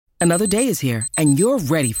Another day is here, and you're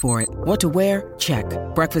ready for it. What to wear? Check.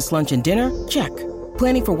 Breakfast, lunch, and dinner? Check.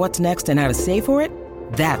 Planning for what's next and how to save for it?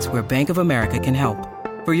 That's where Bank of America can help.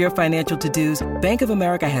 For your financial to-dos, Bank of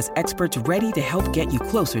America has experts ready to help get you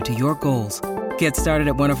closer to your goals. Get started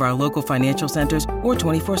at one of our local financial centers or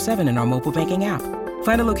 24/7 in our mobile banking app.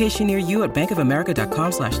 Find a location near you at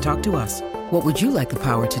bankofamerica.com/talktous. What would you like the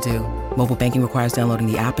power to do? Mobile banking requires downloading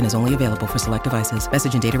the app and is only available for select devices.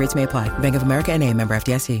 Message and data rates may apply. Bank of America N.A., member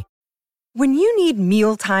FDIC. When you need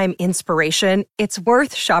mealtime inspiration, it's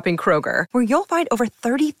worth shopping Kroger, where you'll find over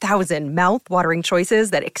 30,000 mouth-watering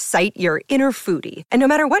choices that excite your inner foodie. And no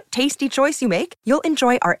matter what tasty choice you make, you'll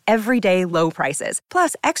enjoy our everyday low prices,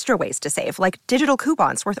 plus extra ways to save, like digital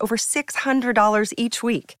coupons worth over $600 each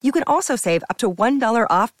week. You can also save up to $1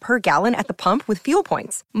 off per gallon at the pump with fuel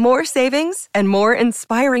points. More savings and more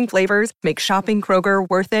inspiring flavors make shopping Kroger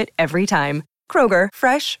worth it every time. Kroger,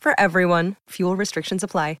 fresh for everyone. Fuel restrictions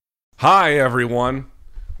apply. Hi, everyone.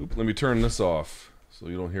 Let me turn this off so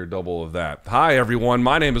you don't hear double of that. Hi, everyone.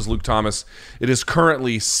 My name is Luke Thomas. It is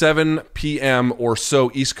currently 7 p.m. or so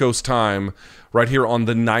East Coast time right here on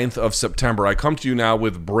the 9th of September. I come to you now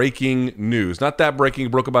with breaking news. Not that breaking,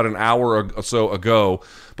 broke about an hour or so ago,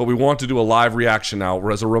 but we want to do a live reaction now.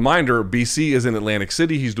 As a reminder, BC is in Atlantic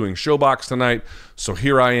City. He's doing Showbox tonight. So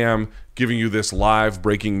here I am giving you this live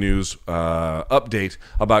breaking news update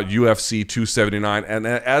about UFC 279. And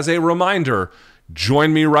as a reminder,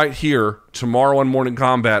 join me right here tomorrow on Morning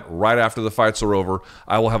Combat, right after the fights are over.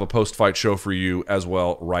 I will have a post-fight show for you as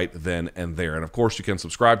well right then and there. And of course, you can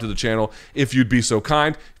subscribe to the channel if you'd be so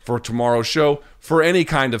kind for tomorrow's show. For any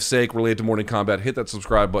kind of sake related to Morning Combat, hit that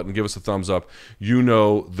subscribe button, give us a thumbs up. You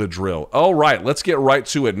know the drill. All right, let's get right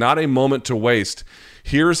to it. Not a moment to waste.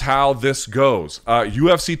 Here's how this goes.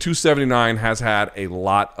 UFC 279 has had a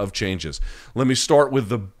lot of changes. Let me start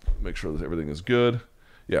with make sure that everything is good.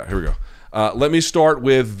 Yeah, here we go. Let me start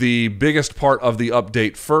with the biggest part of the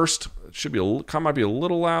update first. It should be might be a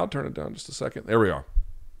little loud. Turn it down just a second. There we are.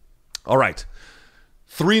 All right.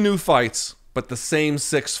 3 new fights, but the same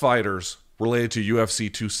 6 fighters related to UFC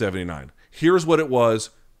 279. Here's what it was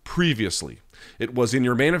previously. It was in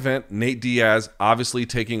your main event, Nate Diaz obviously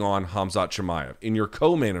taking on Khamzat Chimaev. In your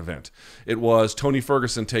co-main event, it was Tony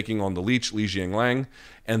Ferguson taking on the Leech, Li Jingliang.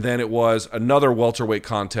 And then it was another welterweight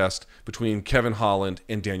contest between Kevin Holland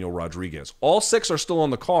and Daniel Rodriguez. All 6 are still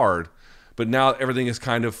on the card, but now everything is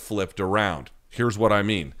kind of flipped around. Here's what I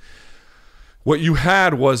mean. What you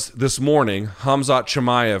had was this morning, Khamzat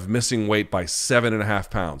Chimaev missing weight by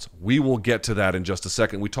 7.5 pounds. We will get to that in just a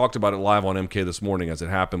second. We talked about it live on MK this morning as it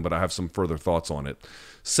happened, but I have some further thoughts on it.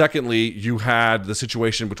 Secondly, you had the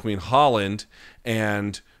situation between Holland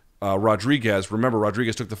and Rodriguez. Remember,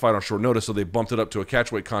 Rodriguez took the fight on short notice, so they bumped it up to a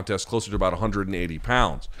catchweight contest closer to about 180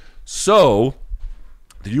 pounds. So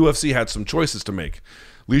the UFC had some choices to make.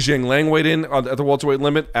 Li Jingliang weighed in at the welterweight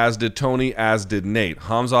limit, as did Tony, as did Nate.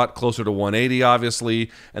 Khamzat closer to 180,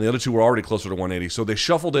 obviously, and the other 2 were already closer to 180. So they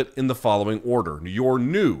shuffled it in the following order. Your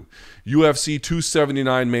new UFC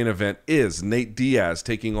 279 main event is Nate Diaz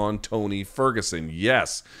taking on Tony Ferguson.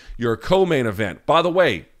 Yes, your co-main event. By the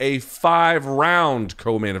way, a 5-round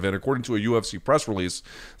co-main event, according to a UFC press release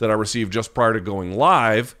that I received just prior to going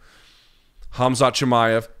live. Khamzat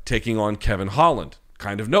Chimaev taking on Kevin Holland.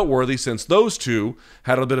 Kind of noteworthy since those 2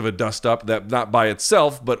 had a bit of a dust-up that not by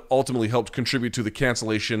itself, but ultimately helped contribute to the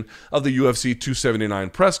cancellation of the UFC 279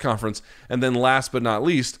 press conference. And then last but not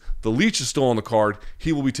least, the Leech is still on the card.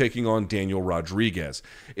 He will be taking on Daniel Rodriguez.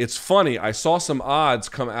 It's funny, I saw some odds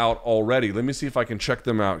come out already. Let me see if I can check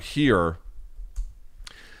them out here.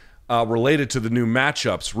 Related to the new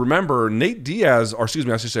matchups. Remember, Nate Diaz, or excuse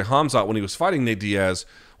me, I should say Khamzat, when he was fighting Nate Diaz,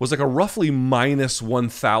 was like a roughly minus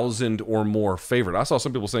 1,000 or more favorite. I saw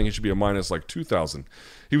some people saying he should be a minus like 2,000.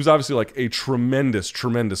 He was obviously like a tremendous,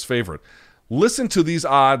 tremendous favorite. Listen to these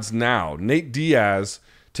odds now. Nate Diaz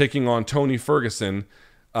taking on Tony Ferguson.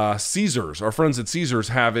 Caesars, our friends at Caesars,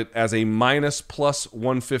 have it as a minus plus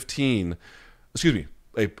 115. Excuse me,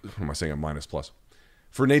 what am I saying, a minus plus?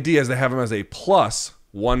 For Nate Diaz, they have him as a plus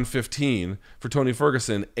 115. For Tony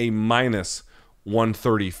Ferguson, a minus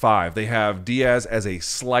 135. They have Diaz as a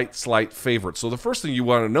slight favorite. So the first thing you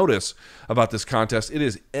want to notice about this contest, it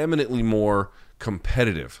is eminently more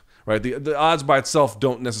competitive. Right? The odds by itself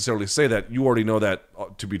don't necessarily say that. You already know that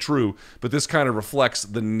to be true, but this kind of reflects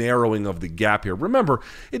the narrowing of the gap here. Remember,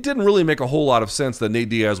 it didn't really make a whole lot of sense that Nate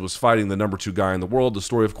Diaz was fighting the number 2 guy in the world. The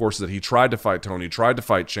story, of course, is that he tried to fight Tony, tried to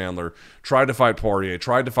fight Chandler, tried to fight Poirier,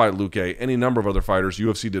 tried to fight Luque, any number of other fighters.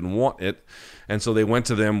 UFC didn't want it, and so they went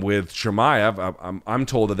to them with Chimaev. I'm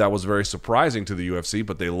told that was very surprising to the UFC,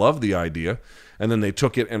 but they loved the idea. and then they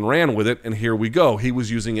took it and ran with it, and here we go. He was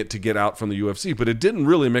using it to get out from the UFC, but it didn't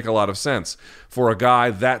really make a lot of sense for a guy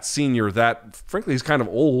that senior, that, frankly, he's kind of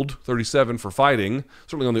old, 37 for fighting,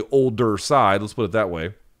 certainly on the older side, let's put it that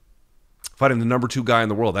way. Fighting the number 2 guy in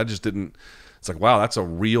the world, that just didn't, it's like, wow, that's a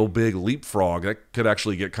real big leapfrog. That could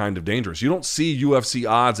actually get kind of dangerous. You don't see UFC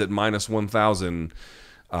odds at minus 1,000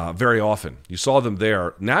 very often. You saw them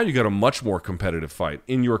there. Now you got a much more competitive fight.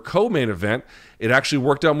 In your co-main event, it actually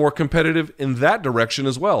worked out more competitive in that direction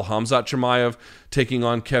as well. Khamzat Chimaev taking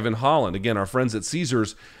on Kevin Holland. Again, our friends at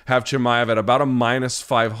Caesars have Chimaev at about a minus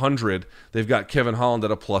 500. They've got Kevin Holland at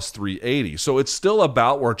a plus 380. So it's still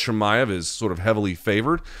about where Chimaev is sort of heavily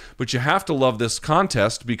favored. But you have to love this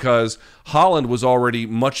contest because Holland was already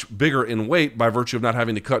much bigger in weight by virtue of not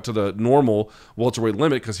having to cut to the normal welterweight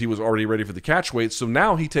limit because he was already ready for the catch weight. So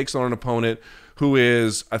now he takes on an opponent who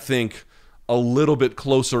is, I think, a little bit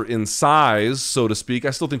closer in size, so to speak. I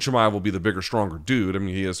still think Chimaev will be the bigger, stronger dude. I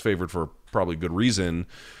mean, he is favored for probably good reason.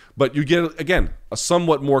 But you get, again, a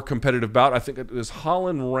somewhat more competitive bout. I think, is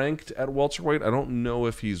Holland ranked at welterweight? I don't know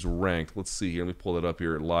if he's ranked. Let's see here. Let me pull it up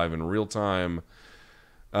here live in real time.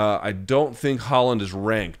 I don't think Holland is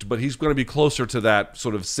ranked, but he's going to be closer to that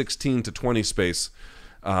sort of 16 to 20 space.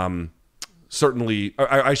 Certainly,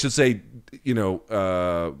 I should say,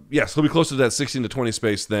 yes, he'll be closer to that 16 to 20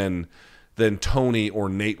 space than Tony or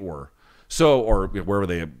Nate were. So, or wherever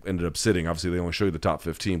they ended up sitting. Obviously, they only show you the top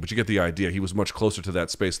 15, but you get the idea. He was much closer to that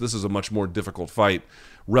space. This is a much more difficult fight,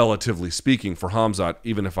 relatively speaking, for Khamzat,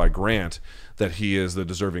 even if I grant that he is the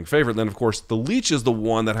deserving favorite. Then, of course, the Leech is the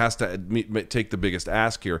one that has to take the biggest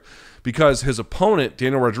ask here because his opponent,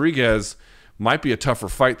 Daniel Rodriguez, might be a tougher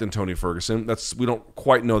fight than Tony Ferguson. We don't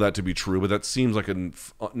quite know that to be true, but that seems like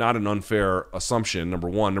not an unfair assumption, number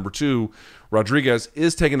one. Number two, Rodriguez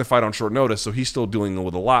is taking the fight on short notice, so he's still dealing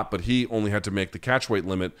with a lot, but he only had to make the catch weight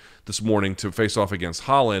limit this morning to face off against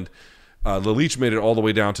Holland. The Leech made it all the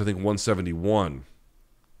way down to, I think, 171.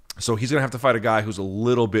 So he's going to have to fight a guy who's a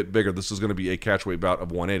little bit bigger. This is going to be a catchweight bout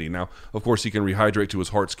of 180. Now, of course, he can rehydrate to his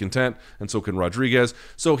heart's content, and so can Rodriguez.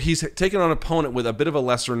 So he's taking on an opponent with a bit of a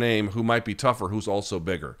lesser name who might be tougher, who's also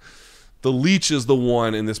bigger. The Leech is the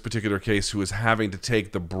one in this particular case who is having to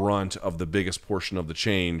take the brunt of the biggest portion of the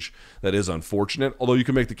change. That is unfortunate, although you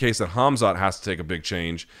can make the case that Khamzat has to take a big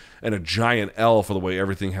change and a giant L for the way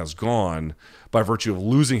everything has gone by virtue of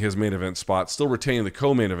losing his main event spot, still retaining the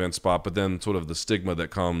co-main event spot, but then sort of the stigma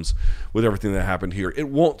that comes with everything that happened here. It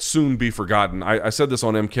won't soon be forgotten. I said this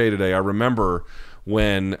on MK today. I remember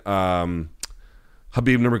when Khabib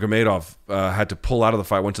Nurmagomedov had to pull out of the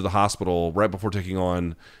fight, went to the hospital right before taking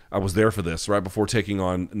on, I was there for this, right before taking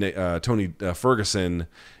on Tony Ferguson,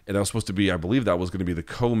 and that was supposed to be, I believe that was going to be the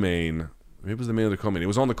co-main, maybe it was the main of the co-main. It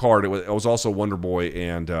was on the card. It was also Wonder Boy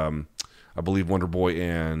and, I believe Wonder Boy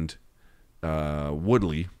and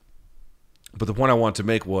Woodley. But the point I want to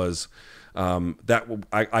make was that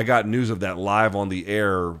I got news of that live on the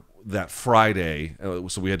air that Friday,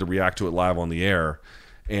 so we had to react to it live on the air,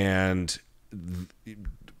 and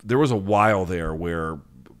there was a while there where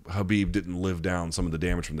Khabib didn't live down some of the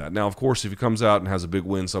damage from that. Now, of course, if he comes out and has a big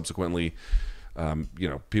win subsequently,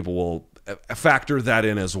 people will factor that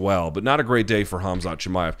in as well. But not a great day for Khamzat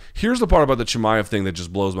Chimaev. Here's the part about the Chimaev thing that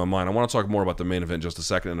just blows my mind. I want to talk more about the main event in just a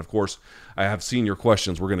second. And, of course, I have seen your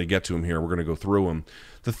questions. We're going to get to them here. We're going to go through them.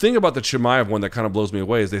 The thing about the Chimaev one that kind of blows me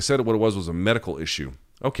away is they said what it was a medical issue.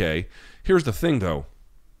 Okay, here's the thing, though.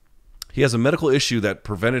 He has a medical issue that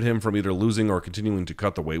prevented him from either losing or continuing to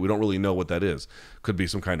cut the weight. We don't really know what that is. Could be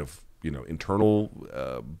some kind of, internal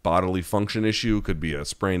bodily function issue. Could be a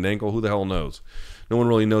sprained ankle. Who the hell knows? No one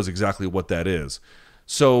really knows exactly what that is.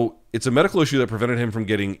 So it's a medical issue that prevented him from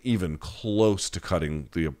getting even close to cutting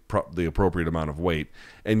the appropriate amount of weight.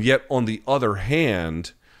 And yet, on the other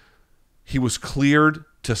hand, he was cleared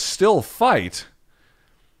to still fight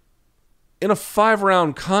in a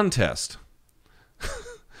 5-round contest.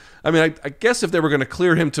 I mean, I guess if they were going to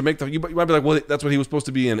clear him to make you might be like, well, that's what he was supposed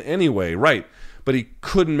to be in anyway, right? But he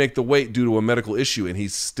couldn't make the weight due to a medical issue, and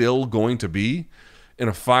he's still going to be in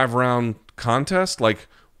a 5-round contest? Like,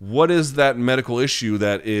 what is that medical issue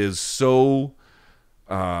that is so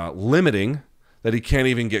limiting that he can't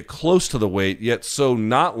even get close to the weight, yet so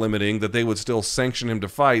not limiting that they would still sanction him to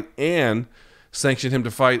fight and sanction him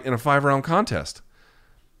to fight in a 5-round contest?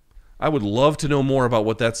 I would love to know more about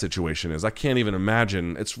what that situation is. I can't even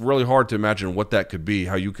imagine. It's really hard to imagine what that could be,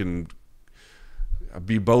 how you can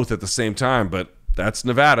be both at the same time. But that's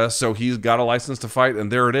Nevada, so he's got a license to fight,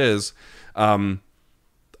 and there it is.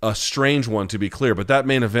 a strange one, to be clear. But that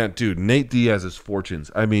main event, dude, Nate Diaz's fortunes.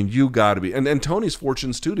 I mean, you got to be. And Tony's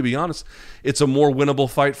fortunes, too, to be honest. It's a more winnable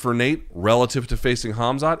fight for Nate relative to facing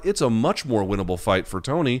Khamzat. It's a much more winnable fight for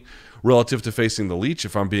Tony relative to facing the Leech,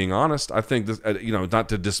 if I'm being honest. I think, this, not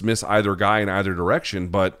to dismiss either guy in either direction,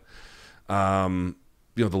 but,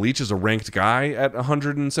 the Leech is a ranked guy at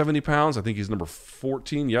 170 pounds. I think he's number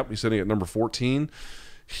 14. Yep, he's sitting at number 14.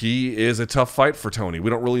 He is a tough fight for Tony. We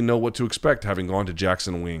don't really know what to expect, having gone to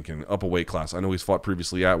Jackson Wink and up a weight class. I know he's fought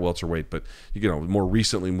previously at welterweight, but more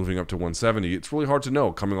recently moving up to 170. It's really hard to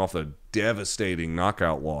know coming off the devastating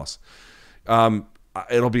knockout loss.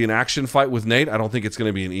 It'll be an action fight with Nate. I don't think it's going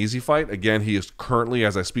to be an easy fight. Again, he is currently,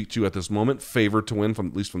 as I speak to you at this moment, favored to win,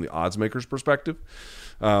 at least from the odds makers' perspective.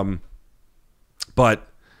 But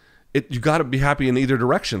you got to be happy in either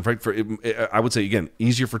direction, right? I would say, again,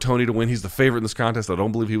 easier for Tony to win. He's the favorite in this contest. I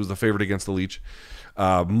don't believe he was the favorite against the Leech.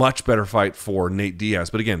 Much better fight for Nate Diaz.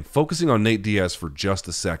 But again, focusing on Nate Diaz for just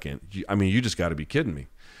a second, you just got to be kidding me.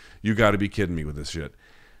 You got to be kidding me with this shit.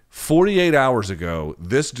 48 hours ago,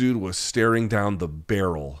 this dude was staring down the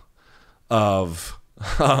barrel of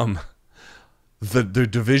the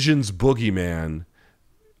division's boogeyman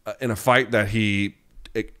in a fight that he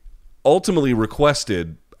ultimately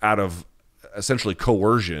requested out of essentially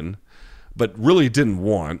coercion, but really didn't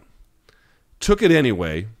want. Took it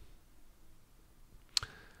anyway.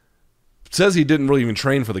 Says he didn't really even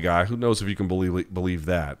train for the guy. Who knows if you can believe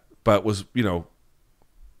that. But was,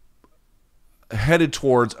 headed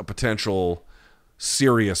towards a potential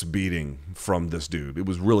serious beating from this dude. It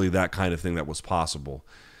was really that kind of thing that was possible.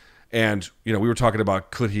 And, we were talking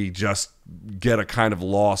about, could he just get a kind of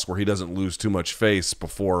loss where he doesn't lose too much face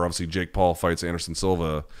before, obviously, Jake Paul fights Anderson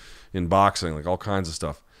Silva in boxing, like all kinds of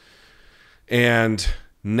stuff. And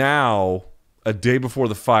now, a day before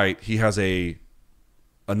the fight, he has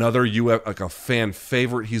another a fan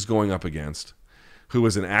favorite he's going up against, who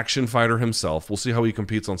is an action fighter himself. We'll see how he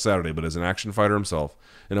competes on Saturday, but as an action fighter himself,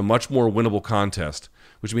 in a much more winnable contest,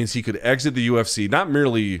 which means he could exit the UFC, not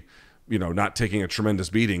merely not taking a tremendous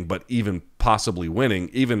beating, but even possibly winning.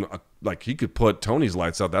 Even like he could put Tony's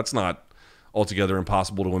lights out. That's not altogether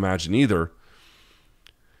impossible to imagine either.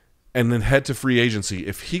 And then head to free agency.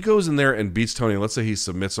 If he goes in there and beats Tony, let's say he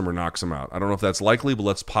submits him or knocks him out. I don't know if that's likely, but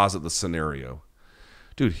let's posit the scenario.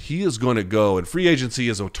 Dude, he is going to go, and free agency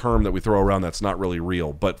is a term that we throw around that's not really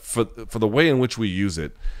real, but for the way in which we use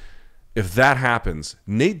it, if that happens,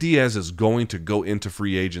 Nate Diaz is going to go into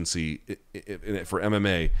free agency for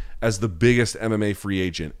MMA as the biggest MMA free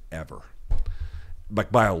agent ever,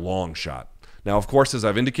 like by a long shot. Now, of course, as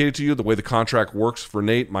I've indicated to you, the way the contract works for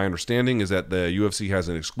Nate, my understanding is that the UFC has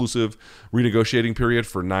an exclusive renegotiating period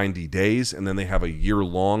for 90 days, and then they have a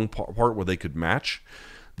year-long part where they could match.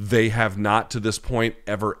 They have not, to this point,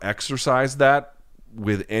 ever exercised that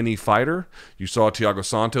with any fighter. You saw Thiago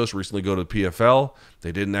Santos recently go to the PFL.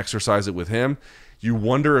 They didn't exercise it with him. You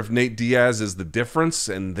wonder if Nate Diaz is the difference,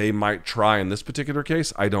 and they might try in this particular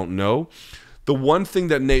case. I don't know. The one thing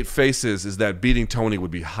that Nate faces is that beating Tony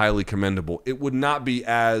would be highly commendable. It would not be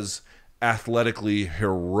as athletically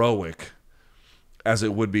heroic as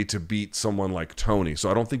it would be to beat someone like Tony. So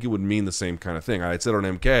I don't think it would mean the same kind of thing. I had said on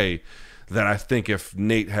MK that I think if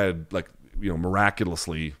Nate had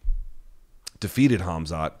miraculously defeated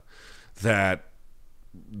Khamzat, that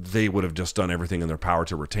they would have just done everything in their power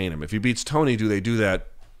to retain him. If he beats Tony, do they do that?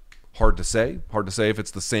 Hard to say. Hard to say if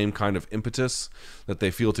it's the same kind of impetus that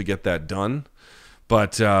they feel to get that done.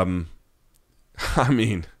 But,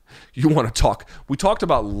 you want to talk. We talked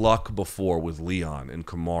about luck before with Leon and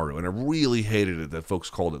Kamaru, and I really hated it that folks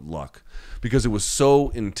called it luck because it was so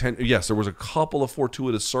intense. Yes, there was a couple of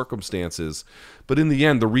fortuitous circumstances, but in the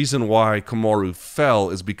end, the reason why Kamaru fell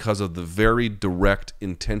is because of the very direct,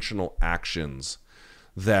 intentional actions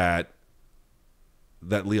that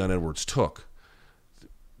Leon Edwards took.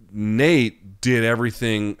 Nate did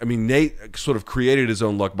everything. Nate sort of created his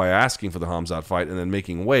own luck by asking for the Khamzat fight and then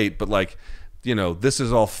making weight, but this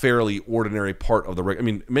is all fairly ordinary part of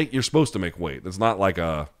the you're supposed to make weight. It's not like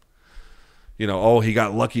he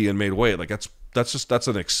got lucky and made weight. Like that's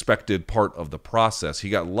an expected part of the process. He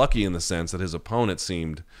got lucky in the sense that his opponent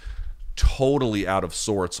seemed totally out of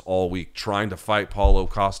sorts all week, trying to fight Paulo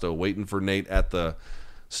Costa, waiting for Nate at the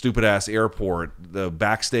stupid ass airport, the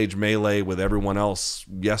backstage melee with everyone else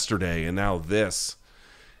yesterday, and now this.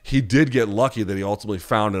 He did get lucky that he ultimately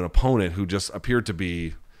found an opponent who just appeared to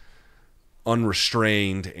be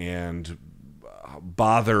unrestrained and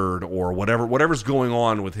bothered or whatever's going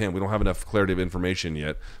on with him. We don't have enough clarity of information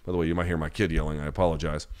yet. By the way, you might hear my kid yelling. I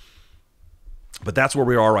apologize. But that's where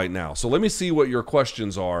we are right now. So let me see what your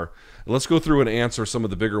questions are. Let's go through and answer some of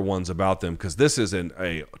the bigger ones about them, because this is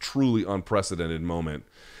a truly unprecedented moment.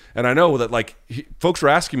 And I know that folks are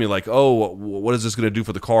asking me oh, what is this going to do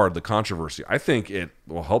for the card, the controversy? I think it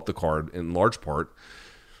will help the card in large part.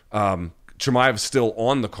 Chimaev's still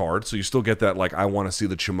on the card, so you still get that I want to see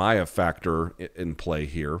the Chimaev factor in play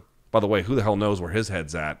here. By the way, who the hell knows where his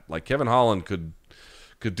head's at? Kevin Holland could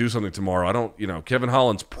do something tomorrow. Kevin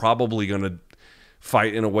Holland's probably going to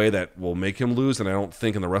fight in a way that will make him lose, and I don't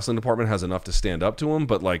think in the wrestling department has enough to stand up to him,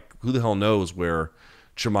 but who the hell knows where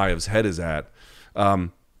Chimaev's head is at.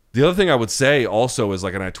 The other thing I would say also is,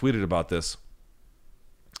 and I tweeted about this,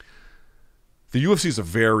 the UFC is a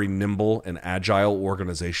very nimble and agile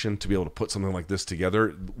organization to be able to put something like this together.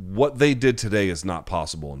 What they did today is not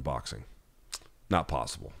possible in boxing. Not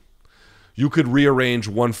possible. You could rearrange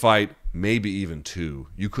one fight, maybe even two.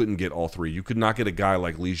 You couldn't get all three. You could not get a guy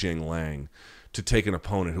like Li Jingliang to take an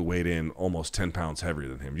opponent who weighed in almost 10 pounds heavier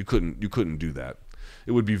than him. You couldn't do that.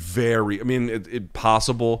 It would be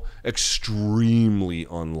possible, extremely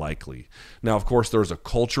unlikely. Now, of course, there's a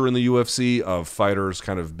culture in the UFC of fighters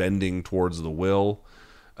kind of bending towards the will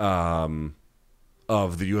of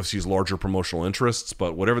the UFC's larger promotional interests,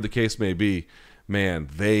 but whatever the case may be, man,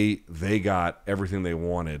 they got everything they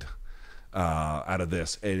wanted out of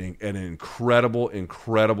this. An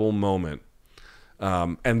incredible moment.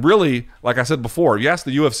 And really, like I said before, you ask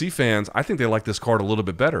the UFC fans, I think they like this card a little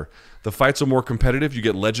bit better. The fights are more competitive. You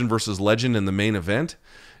get legend versus legend in the main event.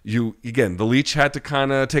 The Leech had to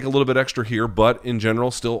kind of take a little bit extra here, but in general,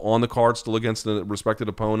 still on the card, still against the respected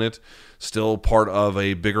opponent, still part of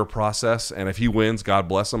a bigger process. And if he wins, God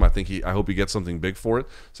bless him. I hope he gets something big for it.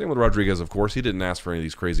 Same with Rodriguez, of course. He didn't ask for any of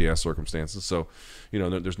these crazy ass circumstances, so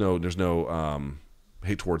there's no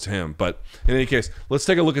hate towards him. But in any case, let's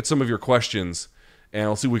take a look at some of your questions, and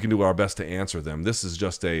I'll see if we can do our best to answer them. This is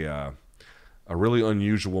just a really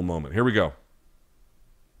unusual moment. Here we go.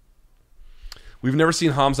 We've never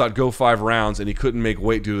seen Khamzat go 5 rounds, and he couldn't make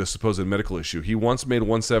weight due to a supposed medical issue. He once made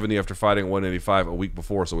 170 after fighting 185 a week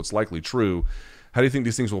before, so it's likely true. How do you think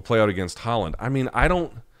these things will play out against Holland?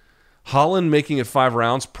 Holland making it 5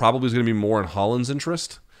 rounds probably is going to be more in Holland's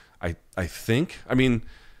interest, I think.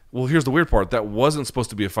 Well, here's the weird part. That wasn't supposed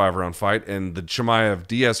to be a 5-round fight, and the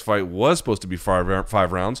Chimaev-Diaz fight was supposed to be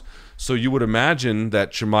 5 rounds. So you would imagine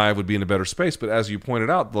that Chimaev would be in a better space. But as you pointed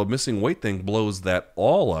out, the missing weight thing blows that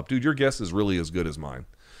all up. Dude, your guess is really as good as mine.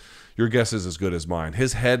 Your guess is as good as mine.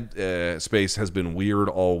 His head space has been weird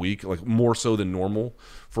all week, more so than normal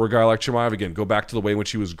for a guy like Chimaev. Again, go back to the way in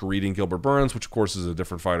which he was greeting Gilbert Burns, which, of course, is a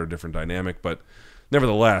different fighter, different dynamic. But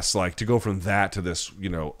nevertheless, to go from that to this,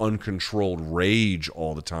 uncontrolled rage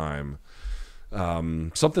all the time,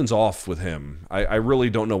 something's off with him. I really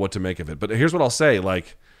don't know what to make of it. But here's what I'll say.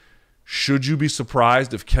 Should you be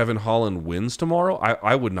surprised if Kevin Holland wins tomorrow?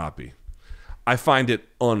 I would not be. I find it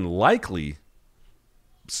unlikely.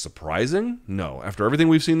 Surprising? No. After everything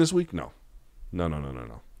we've seen this week? No. No.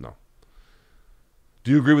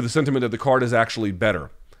 Do you agree with the sentiment that the card is actually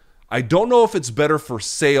better? I don't know if it's better for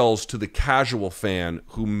sales to the casual fan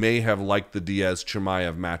who may have liked the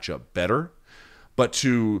Diaz-Chimaev matchup better, but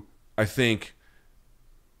to, I think,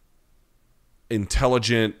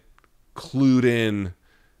 intelligent, clued-in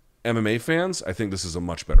MMA fans, I think this is a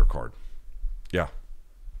much better card. Yeah.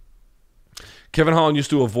 Kevin Holland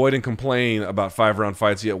used to avoid and complain about 5-round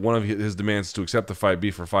fights, yet one of his demands to accept the fight be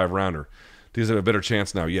for 5-rounder. Does he have a better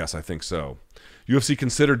chance now? Yes, I think so. UFC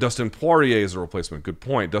considered Dustin Poirier as a replacement. Good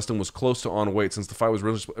point. Dustin was close to on weight since the fight was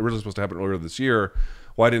originally supposed to happen earlier this year.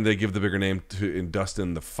 Why didn't they give the bigger name to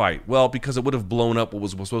Dustin the fight? Well, because it would have blown up what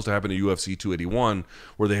was supposed to happen at UFC 281,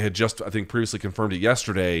 where they had just, I think, previously confirmed it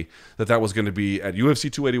yesterday that was going to be at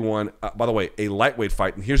UFC 281. By the way, a lightweight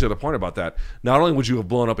fight. And here's the other point about that. Not only would you have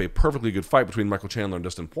blown up a perfectly good fight between Michael Chandler and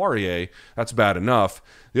Dustin Poirier, that's bad enough.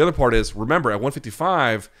 The other part is, remember, at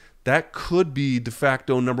 155, that could be de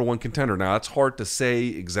facto number 1 contender. Now, that's hard to say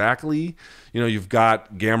exactly. You've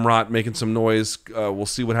got Gamrot making some noise. We'll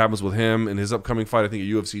see what happens with him in his upcoming fight, I think, at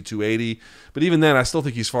UFC 280. But even then, I still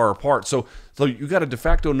think he's far apart. So you got a de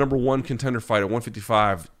facto number 1 contender fight at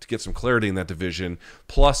 155 to get some clarity in that division,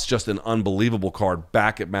 plus just an unbelievable card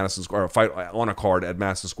back at Madison Square, fight on a card at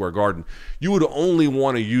Madison Square Garden. You would only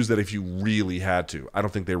want to use that if you really had to. I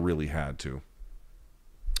don't think they really had to.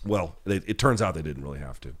 Well, it turns out they didn't really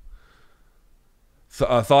have to.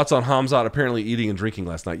 Thoughts on Khamzat apparently eating and drinking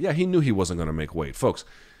last night? Yeah, he knew he wasn't going to make weight. Folks,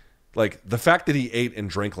 the fact that he ate and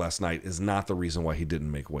drank last night is not the reason why he didn't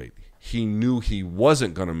make weight. He knew he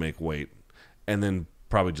wasn't going to make weight and then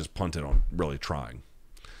probably just punted on really trying.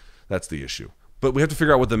 That's the issue. But we have to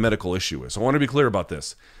figure out what the medical issue is. So I want to be clear about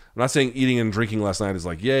this. I'm not saying eating and drinking last night is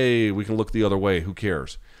like, yay, we can look the other way. Who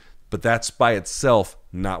cares? But that's by itself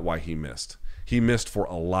not why he missed. He missed for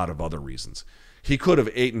a lot of other reasons. He could have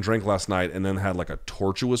ate and drank last night and then had like a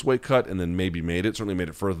tortuous weight cut and then maybe certainly made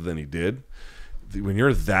it further than he did. When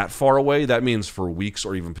you're that far away, that means for weeks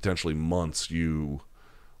or even potentially months you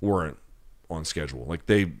weren't on schedule. Like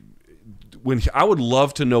I would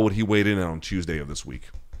love to know what he weighed in on Tuesday of this week.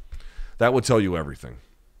 That would tell you everything.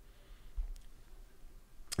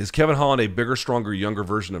 Is Kevin Holland a bigger, stronger, younger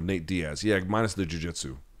version of Nate Diaz? Yeah, minus the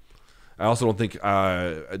jiu-jitsu. I also don't think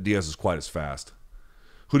Diaz is quite as fast.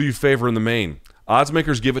 Who do you favor in the main? Odds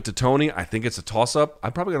makers give it to Tony. I think it's a toss-up.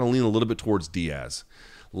 I'm probably going to lean a little bit towards Diaz.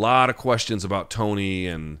 A lot of questions about Tony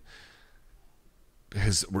and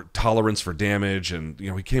his tolerance for damage, and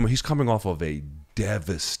he's coming off of a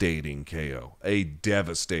devastating KO.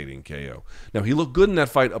 Now, he looked good in that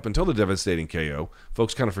fight up until the devastating KO.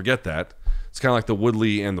 Folks kind of forget that. It's kind of like the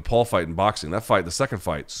Woodley and the Paul fight in boxing. That fight, the second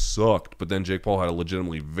fight, sucked, but then Jake Paul had a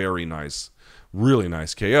legitimately very nice, really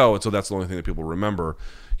nice KO, and so that's the only thing that people remember.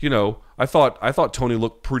 I thought Tony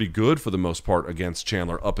looked pretty good for the most part against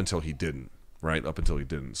Chandler up until he didn't, right? Up until he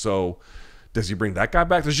didn't. So does he bring that guy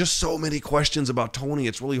back? There's just so many questions about Tony.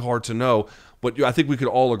 It's really hard to know. But I think we could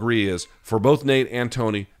all agree is, for both Nate and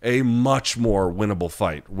Tony, a much more winnable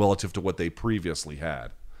fight relative to what they previously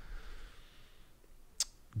had.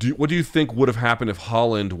 What do you think would have happened if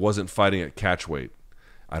Holland wasn't fighting at catchweight?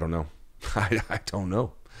 I don't know. I don't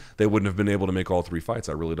know. They wouldn't have been able to make all three fights.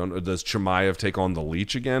 I really don't know. Does Chimaev take on the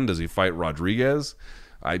Leech again? Does he fight Rodriguez?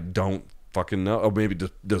 I don't fucking know. Or maybe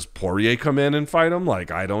does Poirier come in and fight him?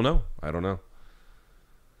 Like, I don't know.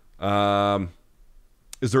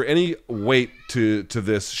 Is there any weight to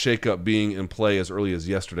this shakeup being in play as early as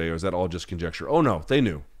yesterday, or is that all just conjecture? Oh, no. They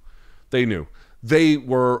knew. They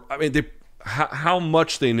were... How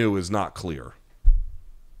much they knew is not clear.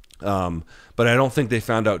 But I don't think they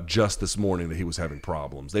found out just this morning that he was having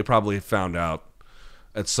problems. They probably found out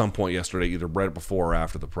at some point yesterday, either right before or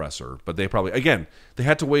after the presser. But they probably, again, they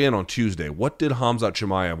had to weigh in on Tuesday. What did Khamzat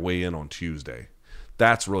Chimaev weigh in on Tuesday?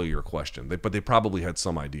 That's really your question. But they probably had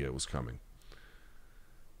some idea it was coming.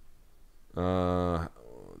 How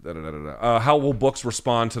will books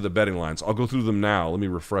respond to the betting lines? I'll go through them now. Let me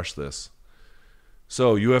refresh this.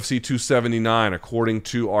 So, UFC 279, according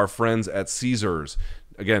to our friends at Caesars.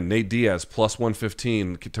 Again, Nate Diaz, plus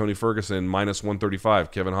 115. Tony Ferguson, minus 135.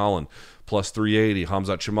 Kevin Holland, plus 380.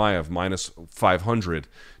 Khamzat Chimaev, minus 500.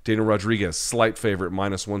 Daniel Rodriguez, slight favorite,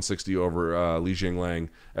 minus 160 over Li Jingliang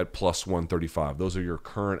at plus 135. Those are your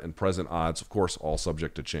current and present odds. Of course, all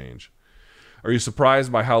subject to change. Are you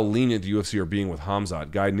surprised by how lenient the UFC are being with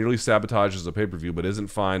Khamzat? Guy nearly sabotages a pay-per-view, but isn't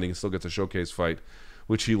fined and still gets a showcase fight,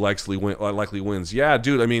 which he likely wins. Yeah,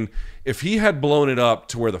 dude, I mean, if he had blown it up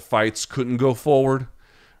to where the fights couldn't go forward,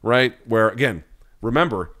 right, where, again,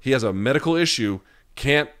 remember, he has a medical issue,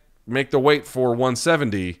 can't make the weight for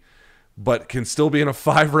 170, but can still be in a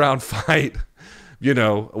 5-round fight,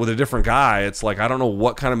 with a different guy. It's like, I don't know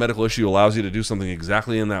what kind of medical issue allows you to do something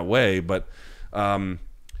exactly in that way, but...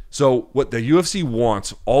 So what the UFC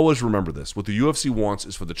wants, always remember this, what the UFC wants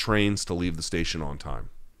is for the trains to leave the station on time.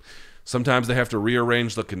 Sometimes they have to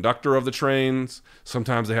rearrange the conductor of the trains.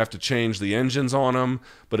 Sometimes they have to change the engines on them.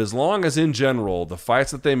 But as long as, in general, the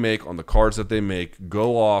fights that they make on the cards that they make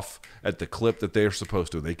go off at the clip that they are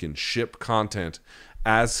supposed to, they can ship content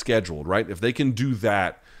as scheduled, right? If they can do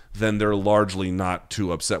that, then they're largely not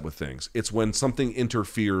too upset with things. It's when something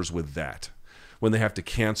interferes with that, when they have to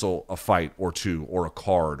cancel a fight or two or a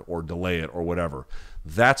card or delay it or whatever.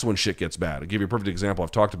 That's when shit gets bad. I'll give you a perfect example. I've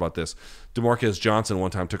talked about this. DeMarcus Johnson one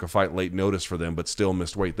time took a fight late notice for them but still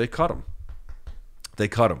missed weight. They cut him.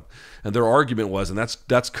 And their argument was, and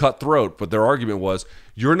that's cutthroat, but their argument was,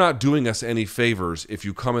 you're not doing us any favors if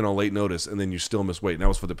you come in on late notice and then you still miss weight. And that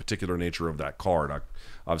was for the particular nature of that card.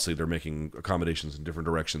 Obviously, they're making accommodations in different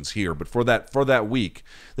directions here. But for that week,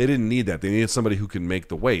 they didn't need that. They needed somebody who can make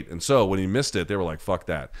the weight. And so when he missed it, they were like, fuck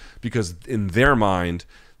that. Because in their mind,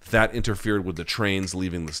 that interfered with the trains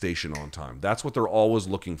leaving the station on time. That's what they're always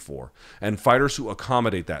looking for. And fighters who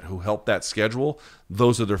accommodate that, who help that schedule,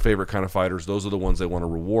 those are their favorite kind of fighters. Those are the ones they want to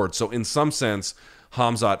reward. So in some sense,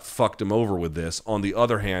 Khamzat fucked him over with this. On the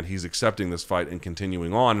other hand, he's accepting this fight and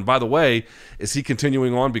continuing on. And by the way, is he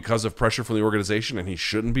continuing on because of pressure from the organization and he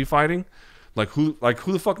shouldn't be fighting? Like who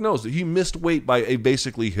the fuck knows? He missed weight by a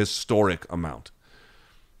basically historic amount.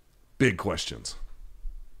 Big questions.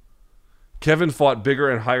 Kevin fought bigger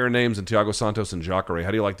and higher names than Thiago Santos and Jacare. How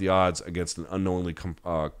do you like the odds against an unknowingly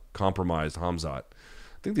compromised Khamzat?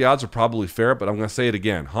 I think the odds are probably fair, but I'm going to say it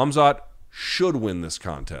again. Khamzat should win this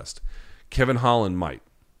contest. Kevin Holland might.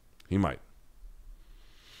 He might.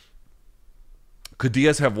 Could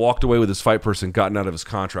Diaz have walked away with his fight person, gotten out of his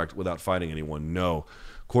contract without fighting anyone? No.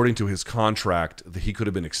 According to his contract, he could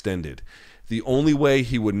have been extended. The only way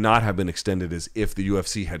he would not have been extended is if the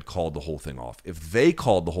UFC had called the whole thing off. If they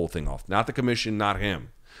called the whole thing off, not the commission, not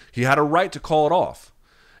him. He had a right to call it off.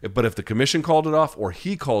 But if the commission called it off or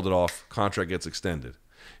he called it off, contract gets extended.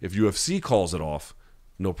 If UFC calls it off,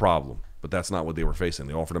 no problem. But that's not what they were facing.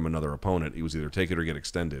 They offered him another opponent. He was either take it or get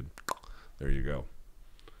extended. There you go.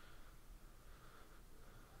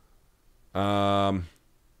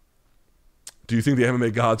 Do you think the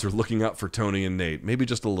MMA gods are looking out for Tony and Nate? Maybe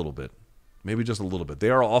just a little bit. Maybe just a little bit. They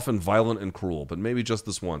are often violent and cruel, but maybe just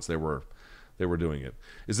this once they were doing it.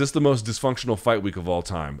 Is this the most dysfunctional fight week of all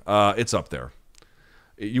time? It's up there.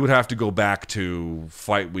 You would have to go back to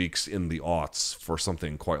fight weeks in the aughts for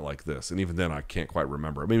something quite like this. And even then, I can't quite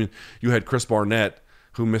remember. I mean, you had Chris Barnett,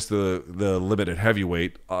 who missed the limit at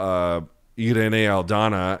heavyweight. Irene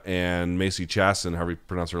Aldana and Macy Chasson, however you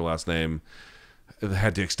pronounce her last name,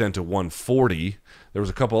 had to extend to 140. There was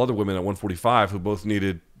a couple other women at 145 who both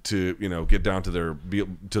needed to, get down to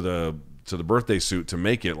the birthday suit to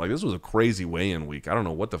make it. Like, this was a crazy weigh-in week. I don't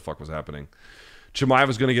know what the fuck was happening. Chimaev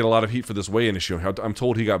was going to get a lot of heat for this weigh-in issue. I'm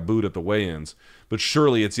told he got booed at the weigh-ins. But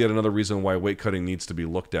surely it's yet another reason why weight cutting needs to be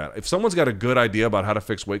looked at. If someone's got a good idea about how to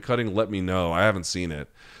fix weight cutting, let me know. I haven't seen it.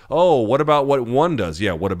 Oh, what about what one does?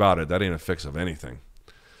 Yeah, what about it? That ain't a fix of anything.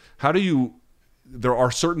 There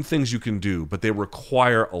are certain things you can do, but they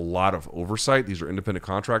require a lot of oversight. These are independent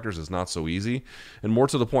contractors. It's not so easy. And more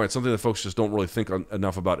to the point, something that folks just don't really think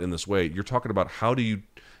enough about in this way. You're talking about how do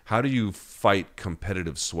you fight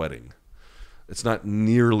competitive sweating? It's not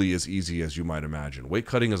nearly as easy as you might imagine. Weight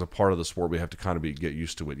cutting is a part of the sport. We have to kind of get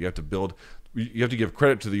used to it. You have to give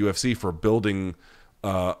credit to the UFC for building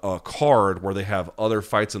a card where they have other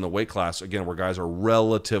fights in the weight class, again, where guys are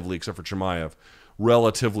relatively, except for Chimaev,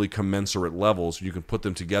 relatively commensurate levels. You can put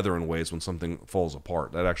them together in ways when something falls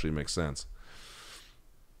apart. That actually makes sense.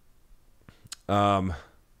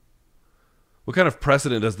 What kind of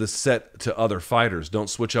precedent does this set to other fighters?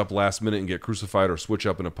 Don't switch up last minute and get crucified, or switch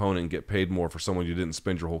up an opponent and get paid more for someone you didn't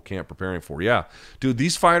spend your whole camp preparing for. Yeah. Dude,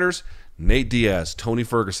 these fighters, Nate Diaz, Tony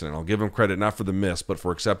Ferguson, and I'll give him credit not for the miss, but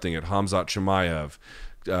for accepting it, Khamzat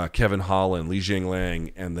Chimaev, Kevin Holland, Li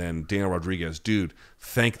Jingliang, and then Daniel Rodriguez. Dude,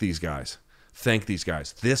 thank these guys. Thank these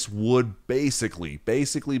guys. This would basically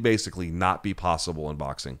not be possible in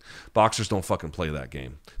boxing. Boxers don't fucking play that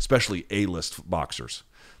game, especially A-list boxers.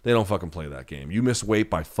 They don't fucking play that game. You miss weight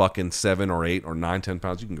by fucking 7 or 8 or 9, 10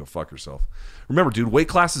 pounds, you can go fuck yourself. Remember, dude, weight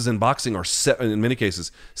classes in boxing are, in many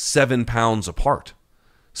cases, 7 pounds apart.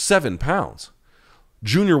 7 pounds.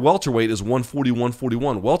 Junior welterweight is 140,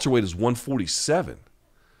 141. Welterweight is 147.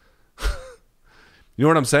 You know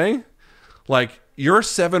what I'm saying? Like, you're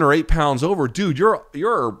 7 or 8 pounds over. Dude,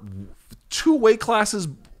 you're 2 weight classes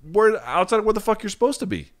outside of where the fuck you're supposed to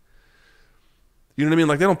be. You know what I mean?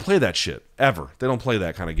 Like, they don't play that shit ever. They don't play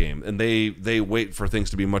that kind of game, and they wait for things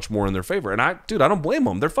to be much more in their favor. And I don't blame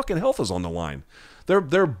them. Their fucking health is on the line.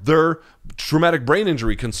 Their traumatic brain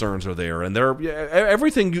injury concerns are there, and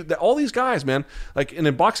everything. All these guys, man. Like, and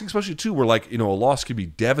in boxing especially too, where a loss could be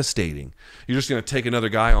devastating. You're just gonna take another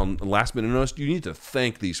guy on last minute notice. You need to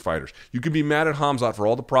thank these fighters. You can be mad at Khamzat for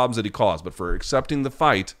all the problems that he caused, but for accepting the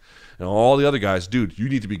fight. And all the other guys, dude, you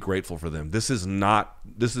need to be grateful for them. This is not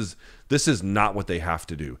what they have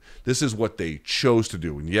to do. This is what they chose to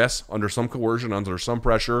do. And yes, under some coercion, under some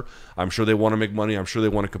pressure, I'm sure they want to make money. I'm sure they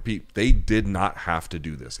want to compete. They did not have to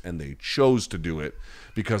do this, and they chose to do it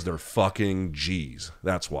because they're fucking G's.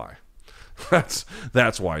 That's why.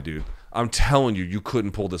 That's why, dude. I'm telling you, you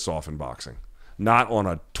couldn't pull this off in boxing. Not on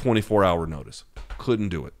a 24-hour notice. Couldn't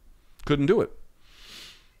do it. Couldn't do it.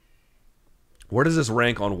 Where does this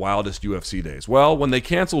rank on wildest UFC days? Well, when they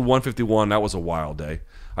canceled 151, that was a wild day.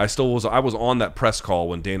 I was on that press call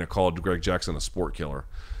when Dana called Greg Jackson a sport killer.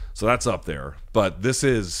 So that's up there. But this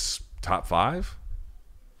is top 5?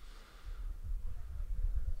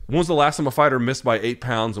 When was the last time a fighter missed by 8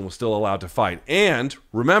 pounds and was still allowed to fight? And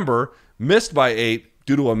remember, missed by 8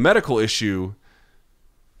 due to a medical issue.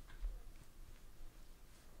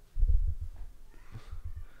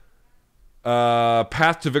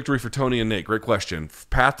 Path to victory for Tony and Nate. Great question.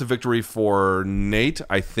 Path to victory for Nate,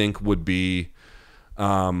 I think, would be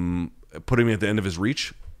putting me at the end of his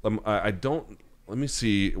reach. Let me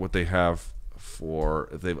see what they have if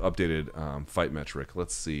they've updated fight metric.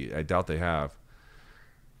 Let's see. I doubt they have.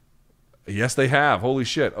 Yes, they have. Holy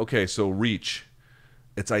shit. Okay, so reach.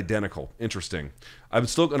 It's identical. Interesting. I'm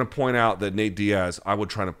still going to point out that Nate Diaz, I would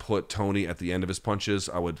try to put Tony at the end of his punches.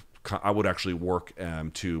 I would actually work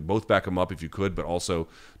to both back him up if you could, but also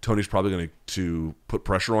Tony's probably going to put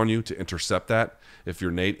pressure on you to intercept that. If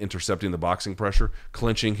you're Nate, intercepting the boxing pressure,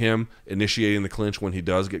 clinching him, initiating the clinch when he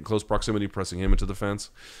does get in close proximity, pressing him into the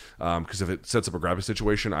fence. Because if it sets up a grappling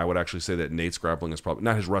situation, I would actually say that Nate's grappling is probably,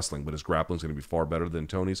 not his wrestling, but his grappling is going to be far better than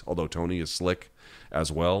Tony's, although Tony is slick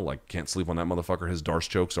as well. Like, can't sleep on that motherfucker. His Darce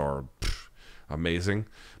chokes are amazing.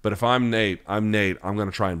 But if I'm Nate, I'm going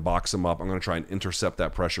to try and box him up. I'm going to try and intercept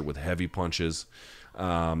that pressure with heavy punches.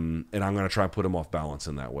 And I'm going to try and put him off balance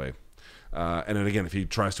in that way. And then again, if he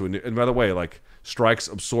tries to, and by the way, like, strikes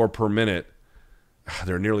absorbed per minute,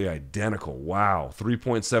 they're nearly identical. Wow.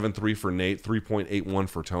 3.73 for Nate, 3.81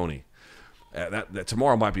 for Tony. That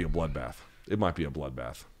tomorrow might be a bloodbath. It might be a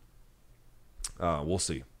bloodbath. We'll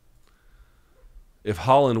see. If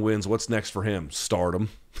Holland wins, what's next for him? Stardom.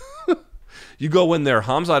 You go in there.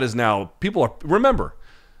 Khamzat is now, remember,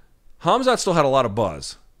 Khamzat still had a lot of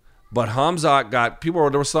buzz. But Khamzat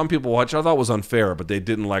there were some people which I thought was unfair, but they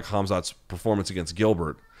didn't like Khamzat's performance against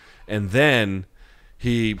Gilbert. And then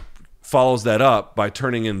he follows that up by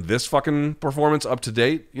turning in this fucking performance up to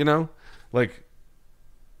date, you know? Like,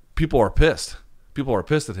 people are pissed. People are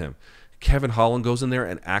pissed at him. Kevin Holland goes in there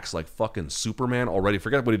and acts like fucking Superman already.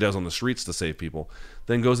 Forget what he does on the streets to save people.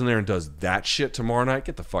 Then goes in there and does that shit tomorrow night.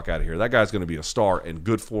 Get the fuck out of here. That guy's going to be a star, and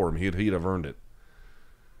good for him. He'd have earned it.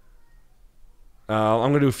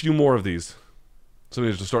 I'm going to do a few more of these. Some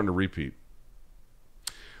of these are starting to repeat.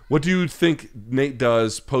 What do you think Nate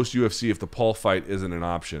does post-UFC if the Paul fight isn't an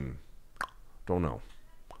option? Don't know.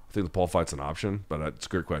 I think the Paul fight's an option, but it's a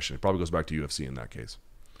good question. It probably goes back to UFC in that case.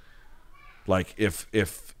 Like, if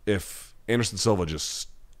Anderson Silva just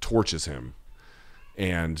torches him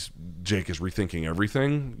and Jake is rethinking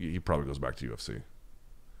everything, he probably goes back to UFC.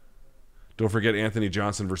 Don't forget Anthony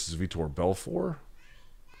Johnson versus Vitor Belfort.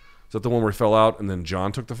 Is that the one where he fell out and then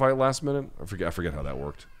John took the fight last minute? I forget how that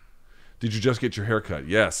worked. Did you just get your hair cut?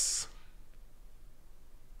 Yes.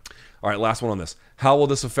 All right, last one on this. How will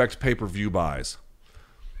this affect pay-per-view buys?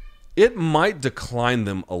 It might decline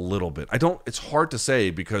them a little bit. It's hard to say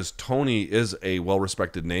because Tony is a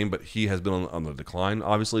well-respected name, but he has been on the decline,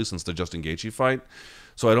 obviously, since the Justin Gaethje fight.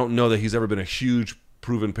 So I don't know that he's ever been a huge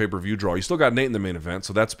proven pay-per-view draw. You still got Nate in the main event,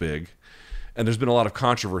 so that's big. And there's been a lot of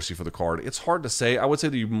controversy for the card. It's hard to say. I would say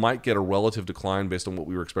that you might get a relative decline based on what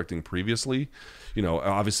we were expecting previously. You know,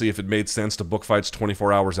 obviously, if it made sense to book fights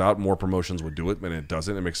 24 hours out, more promotions would do it, and it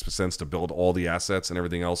doesn't. It makes sense to build all the assets and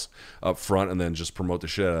everything else up front and then just promote the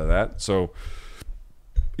shit out of that. So,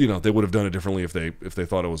 you know, they would have done it differently if they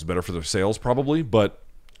thought it was better for their sales, probably. But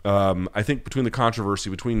I think between the controversy,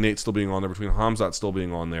 between Nate still being on there, between Khamzat still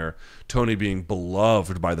being on there, Tony being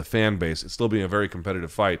beloved by the fan base, it's still being a very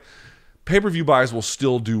competitive fight. Pay-per-view buys will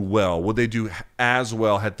still do well. Would they do as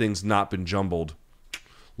well had things not been jumbled? A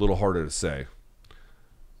little harder to say.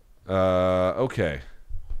 Okay.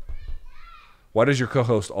 Why does your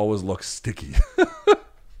co-host always look sticky?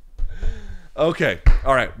 Okay.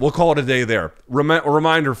 All right. We'll call it a day there.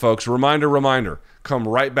 Reminder, folks. Reminder. Come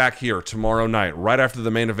right back here tomorrow night, right after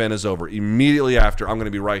the main event is over. Immediately after, I'm going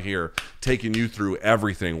to be right here taking you through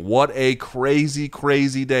everything. What a crazy,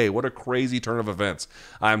 crazy day. What a crazy turn of events.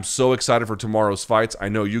 I'm so excited for tomorrow's fights. I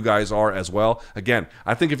know you guys are as well. Again,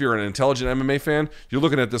 I think if you're an intelligent MMA fan, you're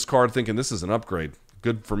looking at this card thinking this is an upgrade.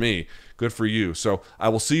 Good for me. Good for you. So I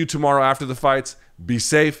will see you tomorrow after the fights. Be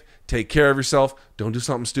safe. Take care of yourself. Don't do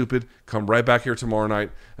something stupid. Come right back here tomorrow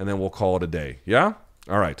night, and then we'll call it a day. Yeah?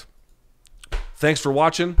 All right. Thanks for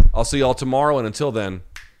watching. I'll see y'all tomorrow, and until then,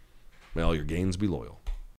 may all your gains be loyal.